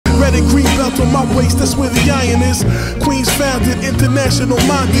Automatic green belt on my waist, that's where the iron is. Queens founded, international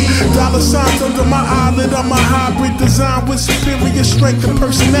minded. Dollar signs under my eyelid. I'm a hybrid design with superior strength and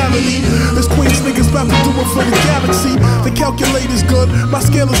personality. This Queens niggas about to do it for the galaxy. The calculator's good, my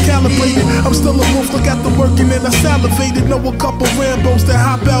scale is calibrated. I'm still a wolf, look at the working and I salivated. Know a couple Rambos that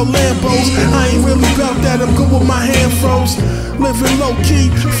hop out Lambos. I ain't really about that, I'm good with my hand froze. Living low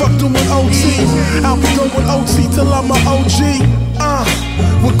key, fuck doing OT. I'll be going OT till I'm a OG.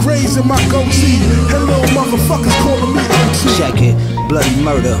 With grays in my goatee. Hello motherfuckers calling me OT. Check it, bloody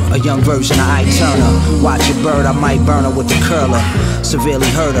murder, a young version of Ike Turner. Watch a bird, I might burn her with the curler. Severely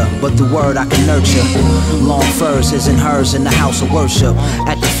hurt her, but the word I can nurture. Long furs, his and hers in the house of worship.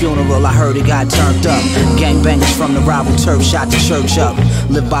 At the funeral I heard it got turned up. Gangbangers from the rival turf shot the church up.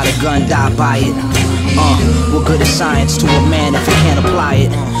 Live by the gun, die by it. What good is science to a man if he can't apply it?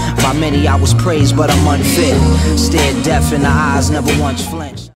 By many I was praised but I'm unfit. Stared deaf in the eyes, never once flinched.